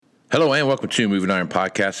Hello and welcome to Moving Iron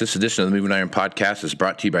Podcast. This edition of the Moving Iron Podcast is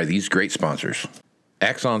brought to you by these great sponsors.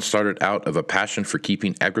 Axon started out of a passion for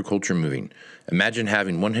keeping agriculture moving. Imagine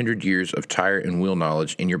having 100 years of tire and wheel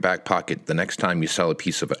knowledge in your back pocket the next time you sell a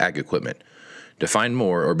piece of ag equipment. To find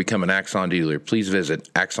more or become an Axon dealer, please visit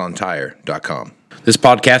axontire.com. This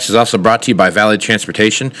podcast is also brought to you by Valley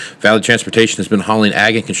Transportation. Valley Transportation has been hauling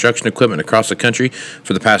ag and construction equipment across the country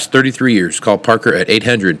for the past 33 years. Call Parker at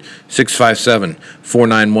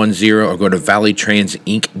 800-657-4910 or go to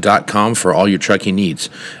valleytransinc.com for all your trucking needs.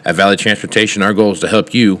 At Valley Transportation, our goal is to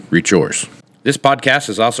help you reach yours. This podcast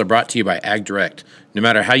is also brought to you by Ag Direct. No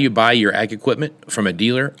matter how you buy your ag equipment, from a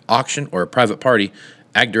dealer, auction, or a private party,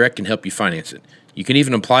 Ag Direct can help you finance it. You can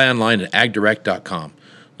even apply online at agdirect.com.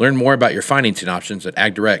 Learn more about your financing options at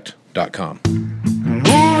agdirect.com.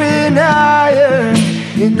 Moving higher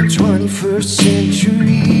in the 21st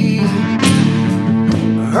century.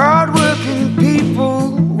 Hard-working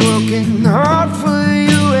people working hard for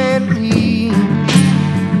you and me.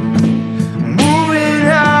 Moving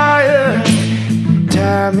higher,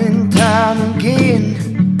 time and time again.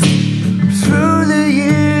 Through the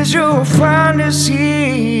years you'll find us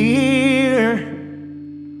here.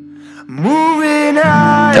 Moving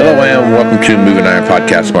Iron. Hello and welcome to Moving Iron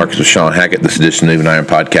Podcast. Marcus with Shawn Hackett. This edition of Moving Iron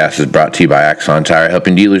Podcast is brought to you by Axon Tire,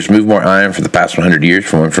 helping dealers move more iron for the past 100 years.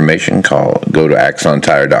 For more information, go to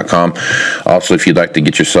axontire.com. Also, if you'd like to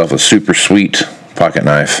get yourself a super sweet pocket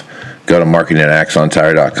knife, go to marketing at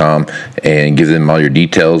axontire.com and give them all your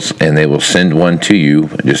details, and they will send one to you.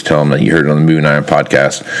 Just tell them that you heard it on the Moving Iron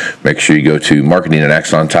Podcast. Make sure you go to marketing at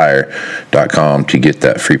axontire.com to get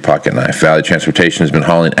that free pocket knife. Valley Transportation has been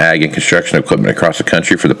hauling ag and construction equipment across the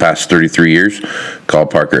country for the past 33 years. Call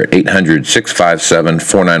Parker at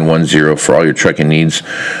 800-657-4910 for all your trucking needs,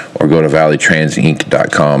 or go to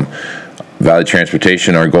valleytransinc.com. Valley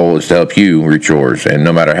Transportation, our goal is to help you reach yours. And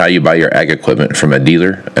no matter how you buy your ag equipment, from a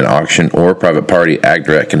dealer, an auction, or a private party, Ag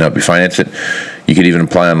Direct can help you finance it. You can even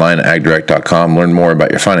apply online at agdirect.com. Learn more about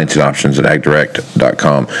your financing options at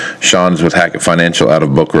agdirect.com. Shawn's with Hackett Financial out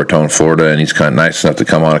of Boca Raton, Florida, and he's kind of nice enough to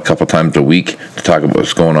come on a couple times a week to talk about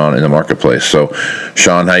what's going on in the marketplace. So,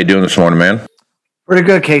 Shawn, how you doing this morning, man? Pretty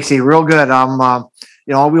good, Casey. Real good.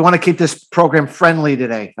 We want to keep this program friendly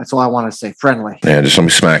today. That's all I want to say. Friendly. Yeah, just don't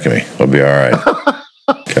be smacking me. We'll be all right.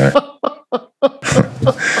 Okay. All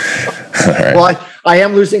right. Well, I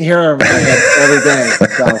am losing hair every day.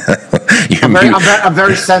 So I'm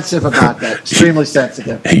very sensitive about that. Extremely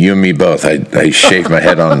sensitive. You and me both. I shave my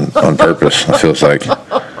head on purpose. It feels like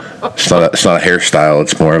it's not a hairstyle.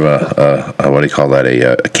 It's more of a what do you call that?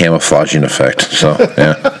 A camouflaging effect. So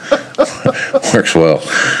yeah, works well.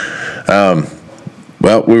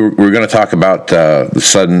 Well, we're going to talk about the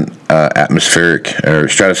sudden atmospheric or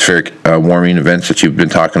stratospheric warming events that you've been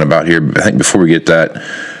talking about here. I think before we get that,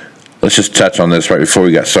 let's just touch on this right before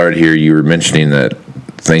we got started here. You were mentioning that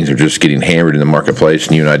things are just getting hammered in the marketplace,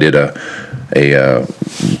 and you and I did a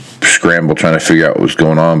scramble trying to figure out what was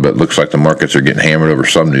going on, but it looks like the markets are getting hammered over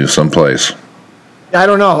some news someplace. I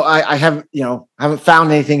don't know. I haven't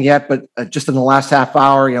found anything yet, but just in the last half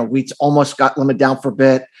hour, wheat's almost got limited down for a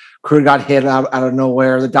bit. Crude got hit out of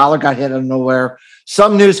nowhere. The dollar got hit out of nowhere.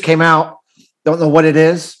 Some news came out. Don't know what it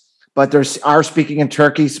is, but there's are speaking in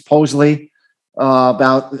Turkey supposedly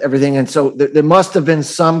about everything. And so there must have been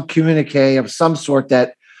some communique of some sort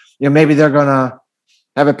that, maybe they're going to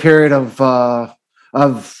have a period of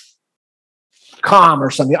calm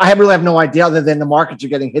or something. I really have no idea, other than the markets are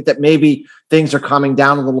getting hit, that maybe things are calming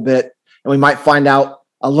down a little bit. And we might find out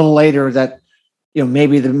a little later that,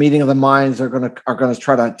 maybe the meeting of the minds are going to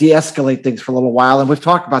try to de-escalate things for a little while. And we've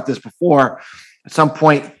talked about this before. At some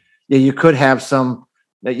point, you could have some,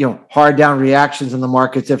 hard down reactions in the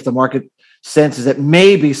markets if the market senses that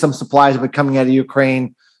maybe some supplies have been coming out of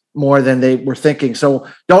Ukraine more than they were thinking. So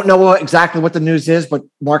don't know exactly what the news is, but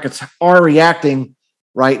markets are reacting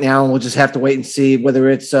right now, and we'll just have to wait and see whether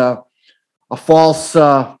it's a false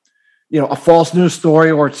news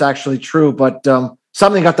story or it's actually true. But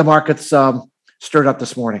something got the markets stirred up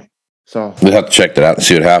this morning. So we'll have to check that out and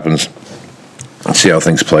see what happens and see how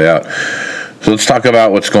things play out. So let's talk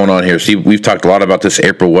about what's going on here. See, we've talked a lot about this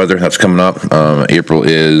April weather that's coming up. April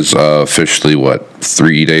is officially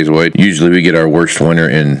 3 days away. Usually we get our worst winter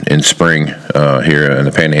in spring here in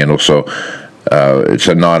the Panhandle. So it's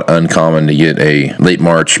not uncommon to get a late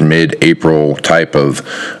March, mid-April type of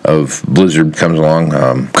blizzard comes along.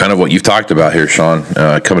 Kind of what you've talked about here, Shawn,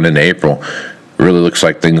 coming into April. It really looks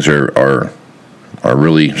like things are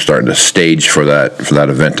really starting to stage for that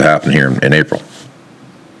event to happen here in April.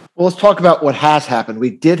 Well, let's talk about what has happened.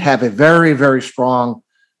 We did have a very, very strong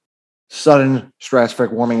sudden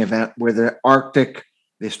stratospheric warming event where the Arctic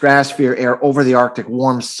the stratosphere air over the Arctic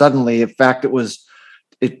warmed suddenly. In fact, it was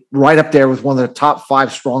right up there with one of the top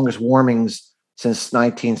 5 strongest warmings since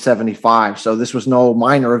 1975. So this was no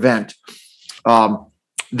minor event.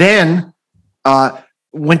 Then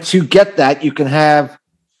once you get that, you can have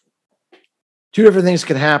two different things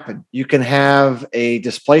can happen. You can have a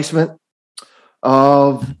displacement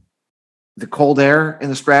of the cold air in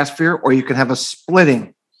the stratosphere, or you can have a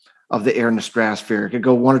splitting of the air in the stratosphere. It could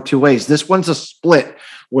go one of two ways. This one's a split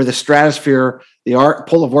where the stratosphere, the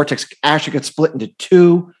polar vortex actually gets split into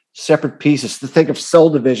two separate pieces. To think of cell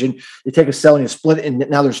division, you take a cell and you split it, and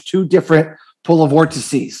now there's two different polar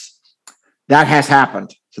vortices. That has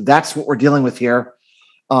happened. So that's what we're dealing with here.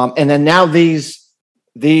 And then now these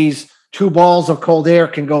two balls of cold air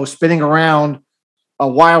can go spinning around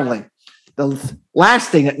wildly. The last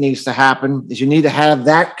thing that needs to happen is you need to have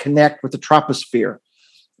that connect with the troposphere.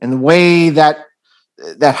 And the way that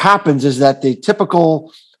happens is that the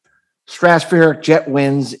typical stratospheric jet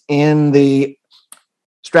winds in the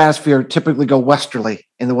stratosphere typically go westerly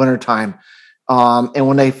in the wintertime. And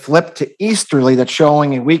when they flip to easterly, that's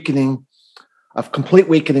showing a complete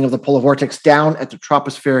weakening of the polar vortex down at the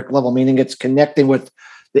tropospheric level, meaning it's connecting with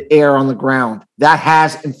the air on the ground. That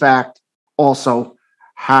has, in fact, also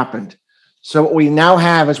happened. So what we now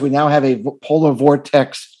have is a polar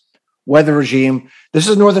vortex weather regime. This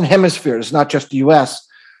is Northern Hemisphere. It's not just the U.S.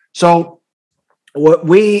 So what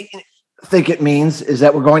we think it means is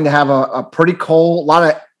that we're going to have a pretty cold, a lot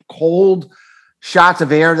of cold shots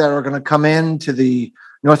of air that are going to come into the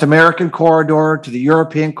North American corridor, to the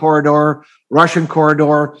European corridor, Russian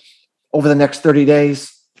corridor over the next 30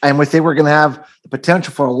 days. And we think we're going to have the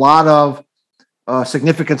potential for a lot of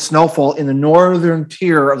significant snowfall in the northern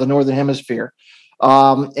tier of the Northern Hemisphere,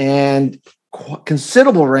 and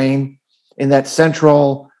considerable rain in that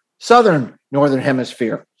central southern Northern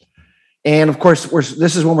Hemisphere. And of course,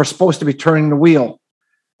 this is when we're supposed to be turning the wheel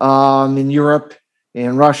in Europe,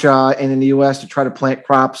 in Russia, and in the U.S. to try to plant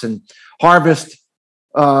crops and harvest,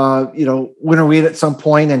 winter wheat at some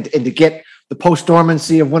point, and to get the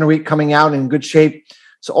post-dormancy of winter wheat coming out in good shape.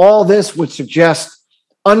 So all this would suggest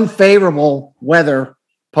unfavorable weather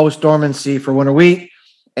post-dormancy for winter wheat,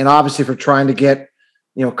 and obviously for trying to get,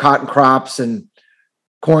 cotton crops and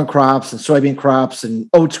corn crops and soybean crops and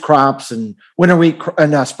oats crops and winter wheat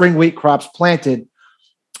and spring wheat crops planted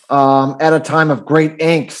at a time of great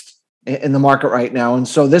angst in the market right now. And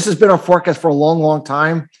so this has been our forecast for a long, long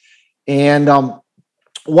time. And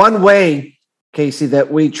one way, Casey,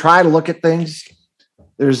 that we try to look at things,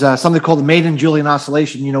 there's something called the Maiden-Julian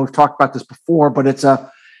oscillation. We've talked about this before, but it's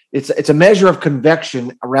a measure of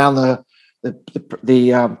convection around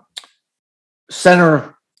the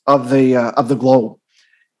center of the globe.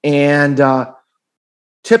 And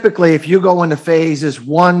typically, if you go into phases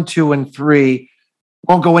 1, 2, and 3,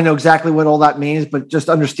 won't go into exactly what all that means, but just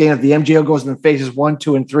understand if the MJO goes into phases 1,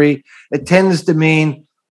 2, and 3, it tends to mean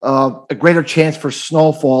a greater chance for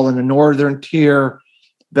snowfall in the northern tier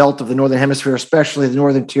belt of the Northern Hemisphere, especially the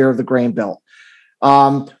northern tier of the grain belt.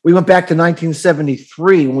 We went back to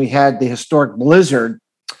 1973 when we had the historic blizzard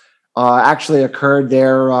actually occurred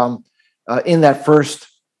there in that first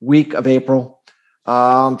week of April.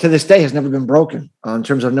 To this day has never been broken in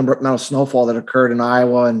terms of amount of snowfall that occurred in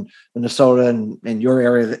Iowa and Minnesota and your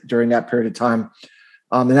area during that period of time.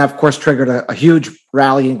 And that, of course, triggered a huge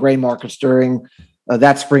rally in grain markets during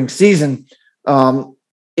that spring season.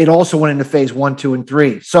 It also went into phase 1, 2, and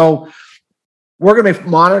 3. So we're going to be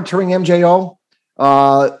monitoring MJO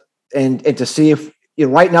and to see if,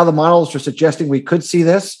 right now the models are suggesting we could see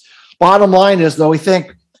this. Bottom line is, though, we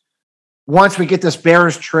think once we get this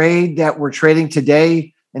bearish trade that we're trading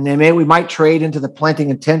today, and then maybe we might trade into the planting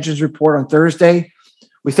intentions report on Thursday,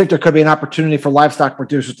 we think there could be an opportunity for livestock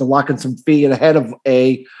producers to lock in some feed ahead of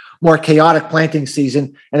a more chaotic planting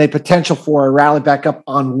season and a potential for a rally back up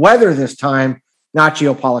on weather this time, not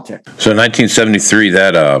geopolitics. So in 1973,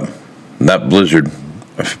 that blizzard,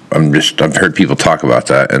 I've heard people talk about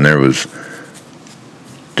that, and there was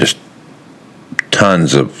just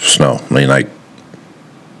tons of snow. I mean, like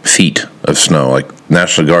feet of snow. Like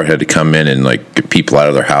National Guard had to come in and like get people out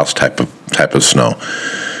of their house type of snow.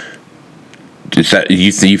 Is that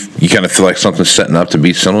you kind of feel like something's setting up to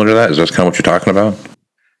be similar to that? Is that kind of what you're talking about?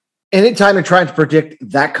 Anytime you're trying to predict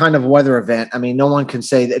that kind of weather event, I mean, no one can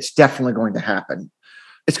say that it's definitely going to happen.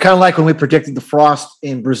 It's kind of like when we predicted the frost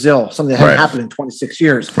in Brazil, something that hadn't happened in 26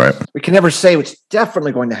 years. Right. We can never say it's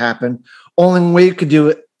definitely going to happen. Only way you could do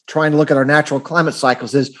it, trying to look at our natural climate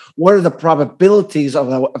cycles, is what are the probabilities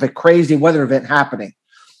of a crazy weather event happening?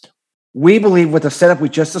 We believe with the setup we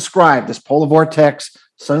just described, this polar vortex,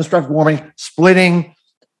 sun-struck warming, splitting,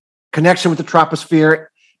 connection with the troposphere,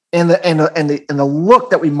 and the look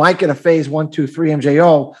that we might get a phase 1, 2, 3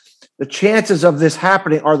 MJO, the chances of this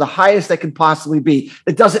happening are the highest they can possibly be.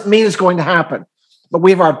 It doesn't mean it's going to happen, but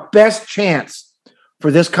we have our best chance for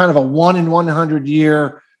this kind of a 1 in 100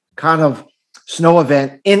 year kind of snow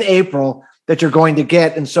event in April that you're going to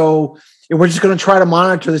get. And so we're just going to try to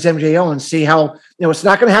monitor this MJO and see how, it's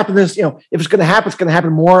not going to happen this, if it's going to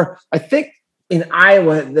happen more. I think in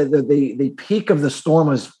Iowa, the peak of the storm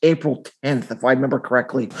was April 10th, if I remember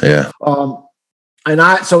correctly. Yeah.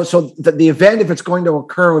 So the event, if it's going to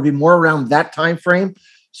occur, would be more around that time frame.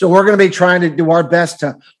 So we're going to be trying to do our best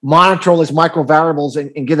to monitor all these micro variables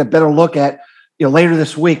and get a better look at, later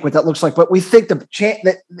this week what that looks like. But we think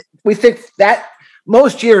that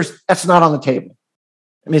most years that's not on the table.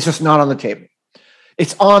 I mean, it's just not on the table.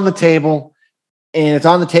 It's on the table, and it's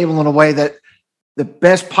on the table in a way that the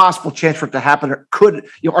best possible chance for it to happen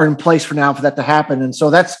are in place for now for that to happen. And so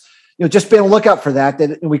that's, just being on the lookout for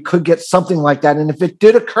that we could get something like that. And if it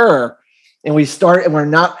did occur and we're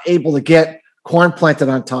not able to get corn planted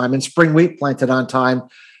on time and spring wheat planted on time,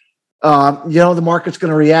 the market's going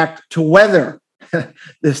to react to weather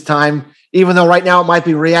this time, even though right now it might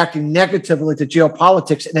be reacting negatively to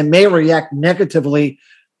geopolitics, and it may react negatively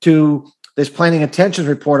to this planting intentions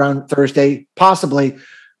report on Thursday, possibly.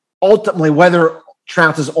 Ultimately, weather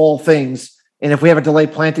trounces all things. And if we have a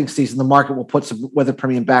delayed planting season, the market will put some weather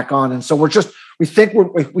premium back on. And so we think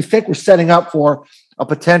we're setting up for a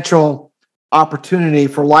potential opportunity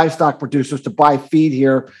for livestock producers to buy feed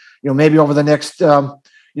here, maybe over the next,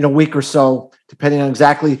 week or so, depending on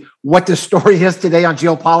exactly what the story is today on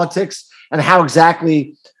geopolitics and how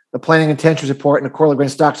exactly the planting intentions report and the quarterly grain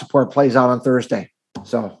stocks report plays out on Thursday.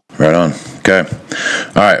 So right on. Okay.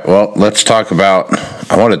 All right. Well, I want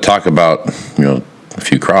to talk about, a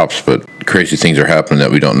few crops, but crazy things are happening that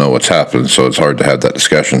we don't know what's happening. So it's hard to have that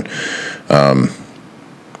discussion.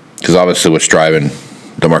 Because obviously what's driving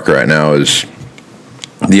the market right now is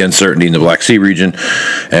the uncertainty in the Black Sea region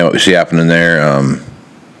and what we see happening there.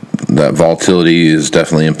 That volatility is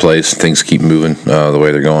definitely in place. Things keep moving the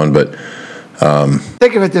way they're going. But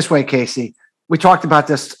think of it this way, Casey. We talked about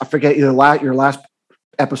this, I forget, either your last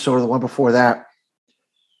episode or the one before that.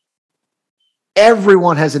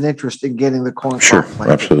 Everyone has an interest in getting the corn crop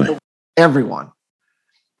planted. Absolutely. Everyone.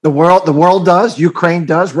 The world does, Ukraine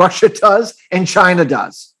does, Russia does, and China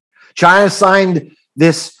does. China signed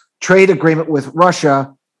this trade agreement with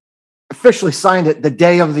Russia, officially signed it the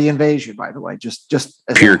day of the invasion, by the way, just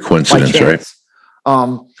pure coincidence, right?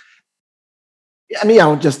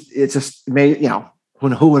 It's just made,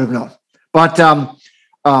 who would have known? But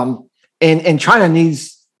and China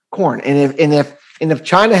needs corn, and if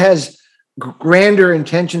China has grander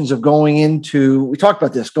intentions of going into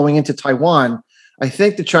Taiwan, I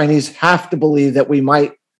think the Chinese have to believe that we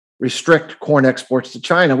might restrict corn exports to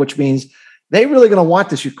China, which means they're really going to want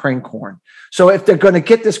this Ukraine corn. So if they're going to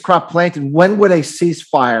get this crop planted, when would a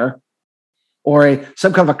ceasefire or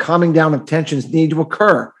some kind of a calming down of tensions need to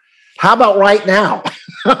occur? How about right now?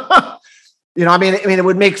 It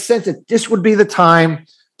would make sense that this would be the time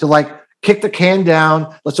to kick the can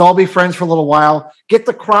down. Let's all be friends for a little while. Get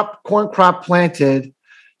the corn crop planted.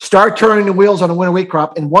 Start turning the wheels on the winter wheat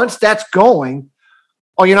crop. And once that's going,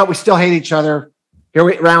 we still hate each other. Here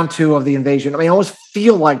we round 2 of the invasion. I almost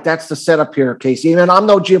feel like that's the setup here, Casey. And I'm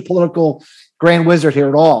no geopolitical grand wizard here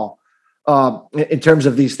at all in terms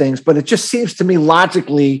of these things, but it just seems to me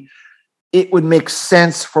logically it would make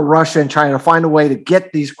sense for Russia and China to find a way to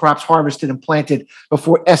get these crops harvested and planted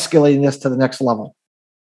before escalating this to the next level.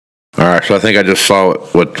 All right, so I think I just saw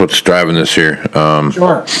what's driving this here.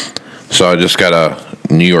 Sure. So I just got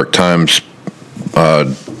a New York Times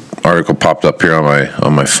article popped up here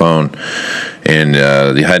on my phone, and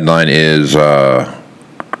the headline is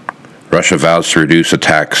Russia vows to reduce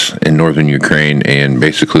attacks in northern Ukraine, and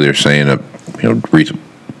basically they're saying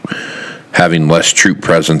having less troop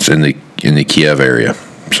presence in the Kyiv area.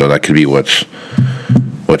 So that could be what's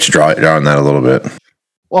drawing that a little bit.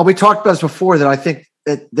 Well, we talked about this before, that I think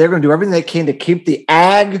that they're going to do everything they can to keep the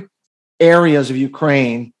ag areas of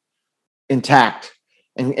Ukraine intact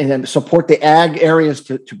and support the ag areas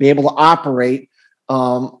to be able to operate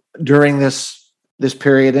during this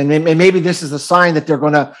period. And maybe this is a sign that they're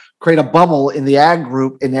going to create a bubble in the ag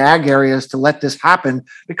group, in the ag areas, to let this happen,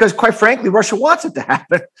 because quite frankly, Russia wants it to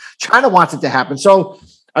happen. China wants it to happen. So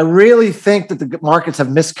I really think that the markets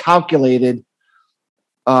have miscalculated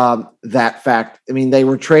that fact. They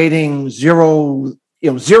were trading zero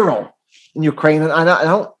in Ukraine.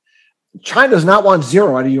 And China does not want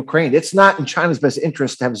zero out of Ukraine. It's not in China's best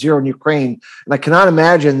interest to have zero in Ukraine. And I cannot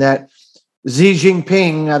imagine that Xi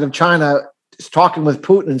Jinping out of China is talking with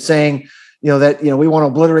Putin and saying, that we want to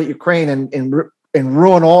obliterate Ukraine and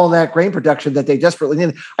ruin all that grain production that they desperately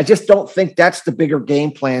need. I just don't think that's the bigger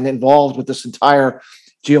game plan involved with this entire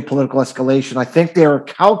geopolitical escalation. I think they're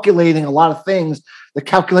calculating a lot of things. The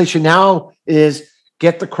calculation now is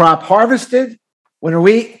get the crop harvested, winter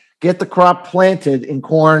wheat, get the crop planted in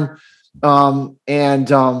corn,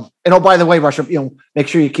 and oh, by the way, Russia, make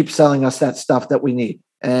sure you keep selling us that stuff that we need.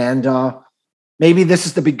 And maybe this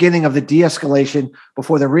is the beginning of the de-escalation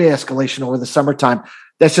before the re-escalation over the summertime.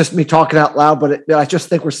 That's just me talking out loud, but I just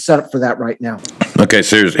think we're set up for that right now. Okay,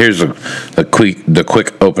 so here's the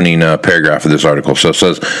quick opening paragraph of this article. So it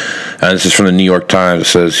says, and this is from the New York Times. It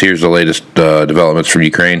says, here's the latest developments from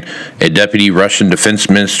Ukraine. A deputy Russian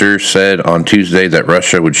defense minister said on Tuesday that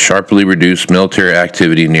Russia would sharply reduce military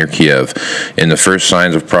activity near Kyiv in the first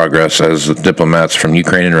signs of progress as the diplomats from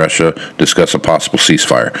Ukraine and Russia discuss a possible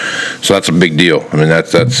ceasefire. So that's a big deal. I mean,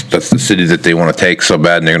 that's the city that they want to take so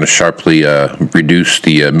bad, and they're going to sharply reduce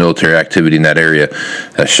the military activity in that area.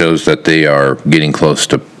 That shows that they are getting close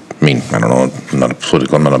to, I mean, I don't know,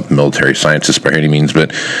 I'm not a military scientist by any means,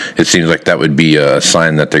 but it seems like that would be a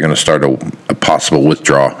sign that they're going to start a possible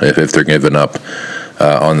withdrawal if they're giving up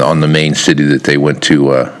on the main city that they went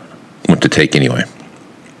to take anyway.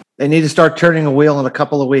 They need to start turning a wheel in a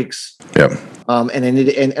couple of weeks. Yep. And they need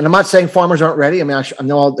to, and I'm not saying farmers aren't ready. I mean, I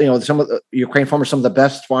know some of the Ukraine farmers, some of the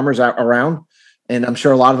best farmers are around, and I'm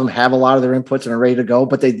sure a lot of them have a lot of their inputs and are ready to go.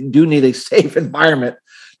 But they do need a safe environment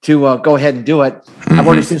to go ahead and do it. Mm-hmm. I've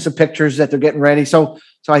already seen some pictures that they're getting ready. So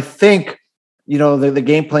I think, the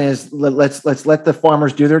game plan is let's let the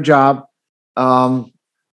farmers do their job.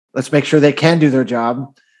 Let's make sure they can do their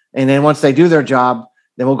job. And then once they do their job,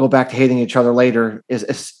 then we'll go back to hating each other later.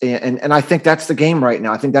 And I think that's the game right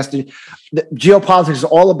now. I think that's the geopolitics is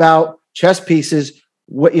all about chess pieces.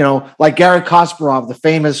 Like Garry Kasparov, the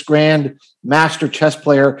famous grand master chess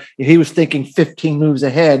player, he was thinking 15 moves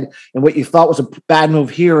ahead, and what you thought was a bad move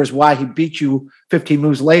here is why he beat you 15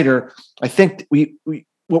 moves later. I think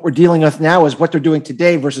what we're dealing with now is what they're doing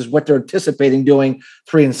today versus what they're anticipating doing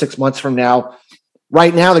 3 and 6 months from now.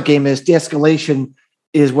 Right now, the game is de-escalation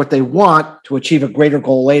is what they want to achieve a greater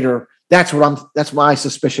goal later. That's my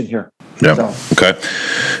suspicion here. Yeah. So. Okay.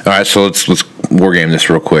 All right. So let's war game this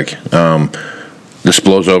real quick. This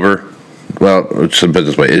blows over. Well, let's put it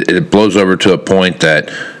this way. It blows over to a point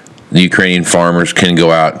that the Ukrainian farmers can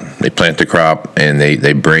go out, they plant the crop, and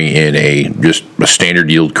they bring in just a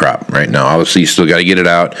standard yield crop right now. Obviously, you still got to get it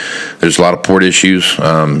out. There's a lot of port issues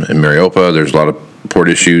in Mariupol. There's a lot of port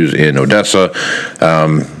issues in Odessa.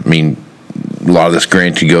 A lot of this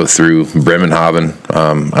grain to go through Bremenhaven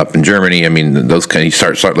up in Germany. I mean, those you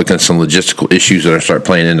start looking at some logistical issues that start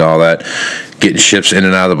playing into all that. Getting ships in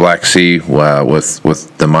and out of the Black Sea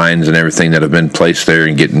with the mines and everything that have been placed there,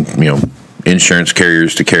 and getting insurance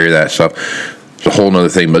carriers to carry that stuff. It's a whole other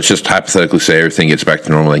thing. But let's just hypothetically say everything gets back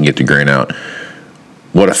to normal and get the grain out.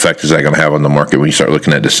 What effect is that going to have on the market when you start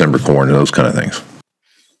looking at December corn and those kind of things?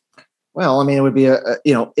 Well, I mean, it would be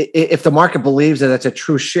if the market believes that it's a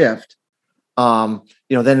true shift. Then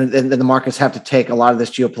the markets have to take a lot of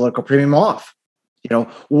this geopolitical premium off.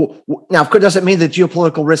 Now, of course, doesn't mean that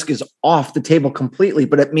geopolitical risk is off the table completely,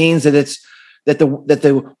 but it means that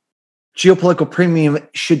the geopolitical premium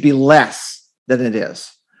should be less than it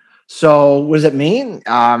is. So, what does it mean?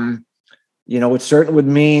 It certainly would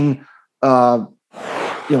mean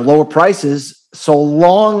lower prices, so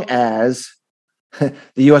long as the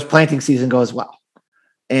U.S. planting season goes well.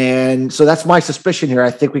 And so that's my suspicion here.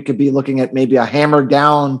 I think we could be looking at maybe a hammered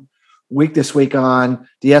down week this week on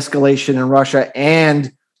de-escalation in Russia,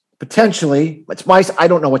 and potentially, I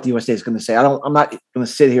don't know what the USDA is going to say. I'm not going to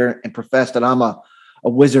sit here and profess that I'm a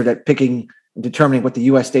wizard at picking and determining what the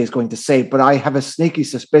USDA is going to say, but I have a sneaky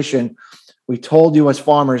suspicion. We told U.S.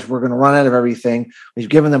 farmers we're going to run out of everything. We've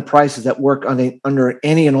given them prices that work under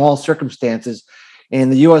any and all circumstances. And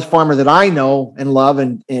the U.S. farmer that I know and love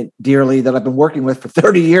and dearly, that I've been working with for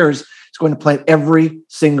 30 years, is going to plant every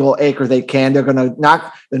single acre they can. They're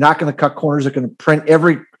not going to cut corners. They're going to plant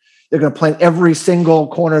every single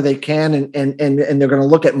corner they can, and they're going to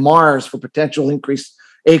look at Mars for potential increased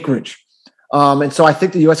acreage. And so I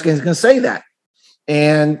think the USDA is going to say that,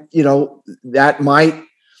 and that might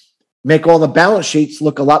make all the balance sheets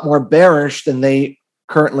look a lot more bearish than they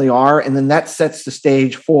currently are, and then that sets the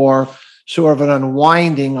stage for sort of an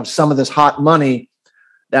unwinding of some of this hot money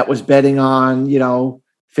that was betting on,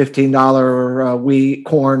 $15 wheat,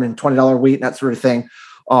 corn, and $20 wheat, and that sort of thing.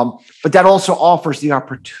 But that also offers the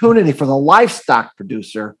opportunity for the livestock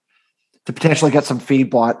producer to potentially get some feed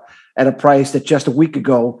bought at a price that just a week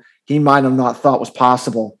ago he might have not thought was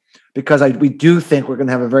possible. Because we do think we're going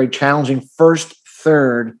to have a very challenging first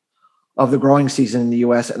third of the growing season in the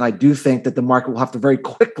U.S. And I do think that the market will have to very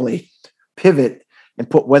quickly pivot and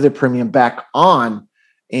put weather premium back on.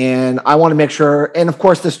 And I want to make sure, and of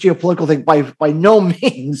course, this geopolitical thing, by no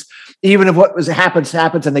means, even if what happens,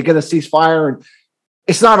 and they get a ceasefire, and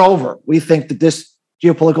it's not over. We think that this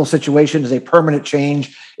geopolitical situation is a permanent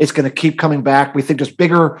change. It's going to keep coming back. We think there's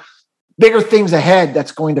bigger things ahead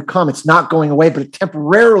that's going to come. It's not going away, but it's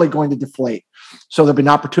temporarily going to deflate. So there'll be an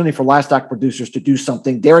opportunity for livestock producers to do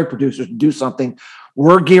something, dairy producers to do something.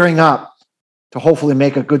 We're gearing up to hopefully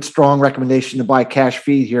make a good, strong recommendation to buy cash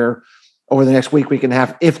feed here over the next week and a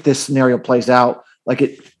half, if this scenario plays out like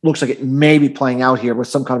it looks like it may be playing out here with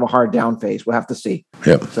some kind of a hard down phase. We'll have to see.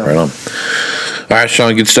 Yep, so. Right on. All right,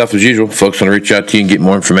 Shawn, good stuff as usual. Folks want to reach out to you and get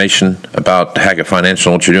more information about Hackett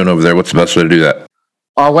Financial and what you're doing over there. What's the best way to do that?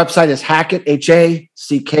 Our website is Hackett, Hackett,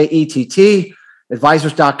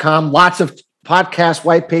 advisors.com. Lots of podcasts,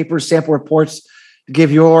 white papers, sample reports to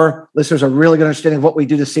give your listeners a really good understanding of what we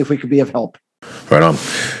do to see if we could be of help. Right on.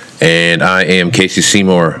 And I am Casey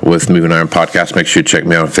Seymour with Moving Iron Podcast. Make sure you check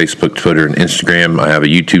me out on Facebook, Twitter, and Instagram. I have a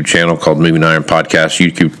YouTube channel called Moving Iron Podcast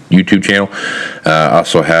YouTube channel. I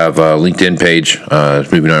also have a LinkedIn page.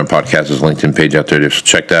 Moving Iron Podcast is a LinkedIn page out there. Just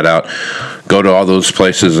check that out. Go to all those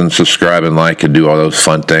places and subscribe and like and do all those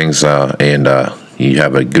fun things. You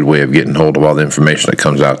have a good way of getting hold of all the information that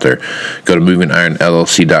comes out there. Go to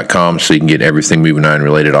movingironllc.com so you can get everything Moving Iron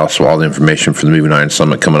related. Also, all the information for the Moving Iron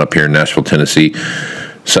Summit coming up here in Nashville, Tennessee,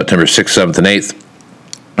 September 6th, 7th, and 8th.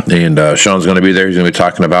 And Shawn's going to be there. He's going to be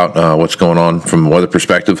talking about what's going on from a weather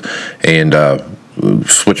perspective, and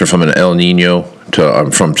switching from an El Nino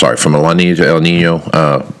to from a La Nina to El Nino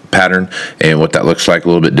pattern, and what that looks like, a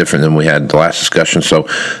little bit different than we had the last discussion. So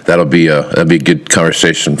that'll be a good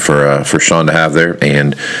conversation for Shawn to have there,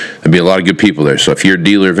 and there'll be a lot of good people there. So if you're a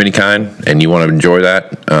dealer of any kind and you want to enjoy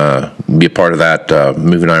that, be a part of that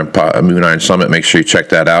Moving Iron Summit, make sure you check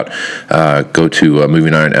that out. Go to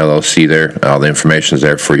Moving Iron LLC there. All the information is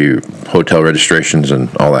there for you, hotel registrations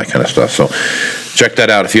and all that kind of stuff. So check that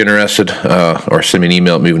out if you're interested, or send me an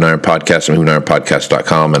email at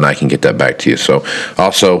movingironpodcast@movingironpodcast.com, and I can get that back to you. So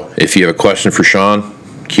also, if you have a question for Shawn,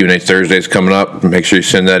 Q&A Thursday is coming up. Make sure you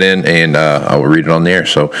send that in, and I will read it on the air.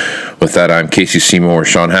 So with that, I'm Casey Seymour with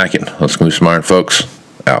Shawn Hackett. Let's move some iron, folks.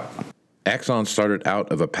 Out. Axon started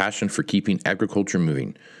out of a passion for keeping agriculture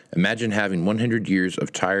moving. Imagine having 100 years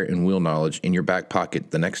of tire and wheel knowledge in your back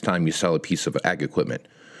pocket the next time you sell a piece of ag equipment.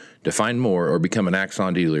 To find more or become an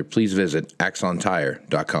Axon dealer, please visit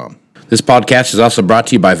axontire.com. This podcast is also brought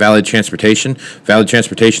to you by Valley Transportation. Valley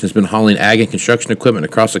Transportation has been hauling ag and construction equipment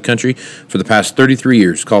across the country for the past 33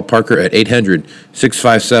 years. Call Parker at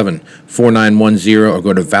 800-657-4910 or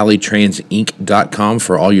go to valleytransinc.com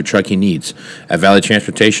for all your trucking needs. At Valley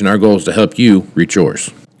Transportation, our goal is to help you reach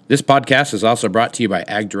yours. This podcast is also brought to you by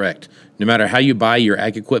Ag Direct. No matter how you buy your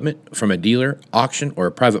ag equipment, from a dealer, auction, or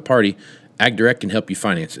a private party, Ag Direct can help you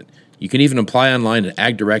finance it. You can even apply online at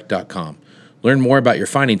agdirect.com. Learn more about your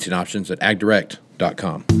financing options at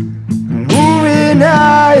agdirect.com. Moving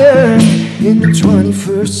higher in the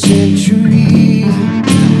 21st century.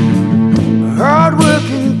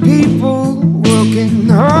 Hard-working people working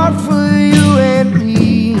hard for you and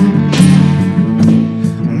me.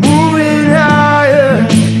 Moving higher,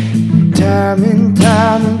 time and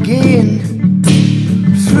time again.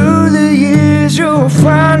 Through the years you'll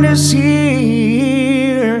find us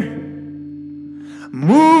here.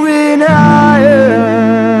 Moving higher.